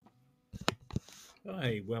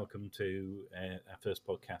Hi, welcome to our first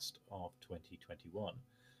podcast of 2021.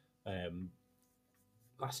 Um,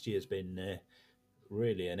 Last year's been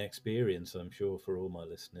really an experience, I'm sure, for all my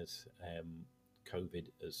listeners. COVID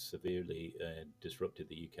has severely disrupted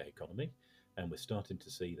the UK economy, and we're starting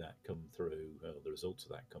to see that come through, the results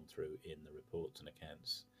of that come through in the reports and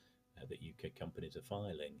accounts that UK companies are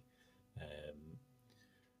filing. Um,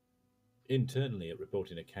 Internally at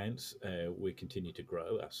reporting accounts, we continue to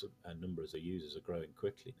grow. Our numbers of users are growing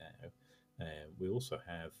quickly now. We also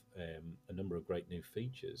have a number of great new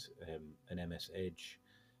features, an MS Edge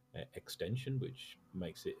extension, which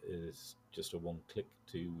makes it as just a one click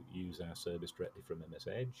to use our service directly from MS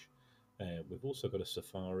Edge. We've also got a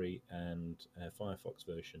Safari and Firefox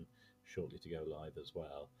version shortly to go live as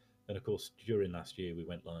well. And of course, during last year, we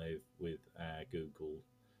went live with our Google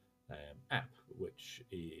app, which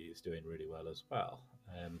is doing really well as well.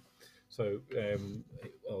 So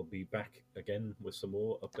I'll be back again with some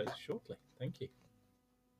more updates shortly. Thank you.